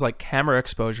same thing as like camera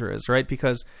exposure is, right?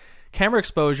 Because camera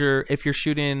exposure, if you're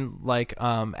shooting like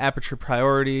aperture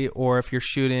priority, or if you're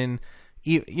shooting,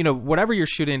 whatever you're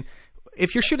shooting.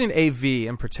 If you're shooting AV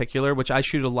in particular, which I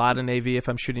shoot a lot in AV, if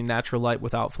I'm shooting natural light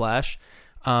without flash.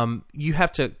 You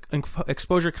have to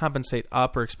exposure compensate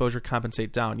up or exposure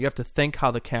compensate down. You have to think how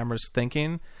the camera's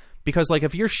thinking, because like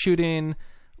if you're shooting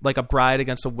like a bride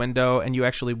against a window and you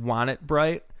actually want it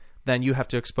bright, then you have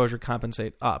to exposure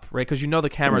compensate up, right? Because the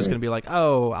camera is going to be like,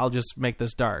 oh, I'll just make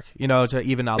this dark, to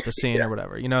even out the scene or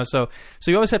whatever, So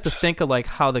you always have to think of like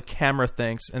how the camera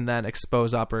thinks and then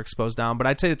expose up or expose down. But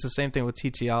I'd say it's the same thing with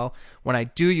TTL. When I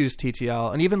do use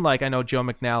TTL, and even like I know Joe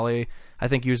McNally, I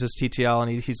think uses TTL,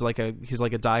 and he's like a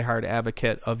diehard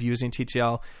advocate of using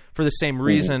TTL for the same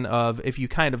reason of if you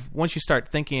once you start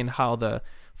thinking how the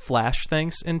flash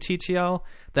thinks in TTL,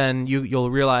 then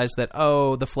you'll realize that,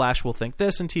 the flash will think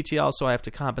this in TTL, so I have to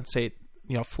compensate,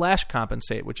 flash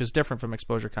compensate, which is different from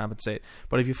exposure compensate.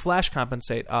 But if you flash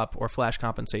compensate up or flash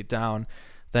compensate down,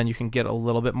 then you can get a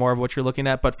little bit more of what you're looking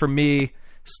at. But for me,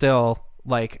 still,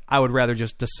 like, I would rather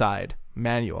just decide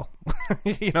manual.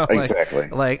 You know, Exactly.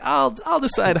 Like I'll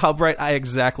decide how bright I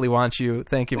exactly want you.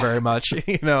 Thank you very much.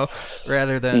 You know,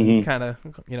 rather than kind of,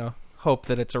 you know, hope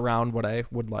that it's around what I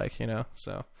would like, you know.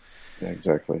 So Yeah,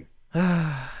 exactly.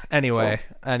 anyway.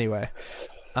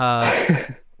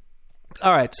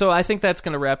 All right, so I think that's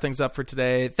going to wrap things up for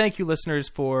today. Thank you, listeners,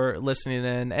 for listening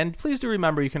in. And please do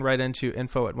remember you can write into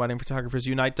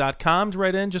info@weddingphotographersunite.com to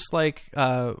write in, just like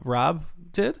Rob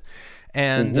did.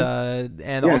 And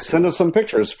also send us some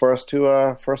pictures for us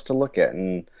to look at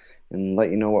and let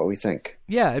you know what we think.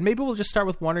 Yeah, and maybe we'll just start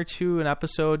with one or two an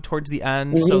episode towards the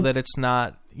end so that it's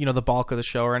not, you know, the bulk of the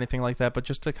show or anything like that, but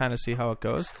just to kind of see how it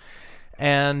goes.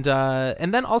 And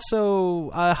then also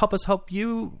help us help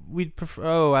you. We'd prefer.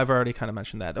 Oh, I've already kind of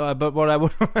mentioned that. But what I'd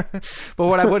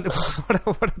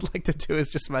like to do is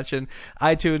just mention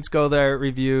iTunes. Go there,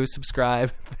 review,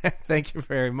 subscribe. Thank you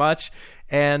very much.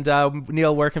 And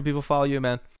Neil, where can people follow you,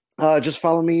 man? Just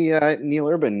follow me, Neil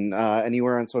Urban,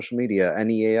 anywhere on social media.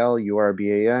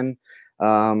 NEALURBAN.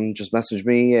 Just message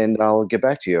me and I'll get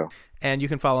back to you. And you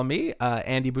can follow me,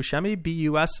 Andy Buscemi,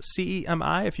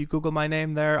 BUSCEMI. If you Google my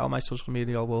name there, all my social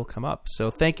media will come up.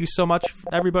 So thank you so much,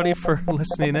 everybody, for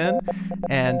listening in,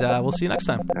 and we'll see you next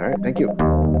time. All right, thank you.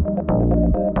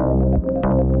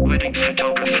 Wedding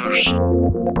photographers.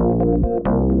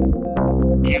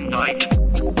 Game night.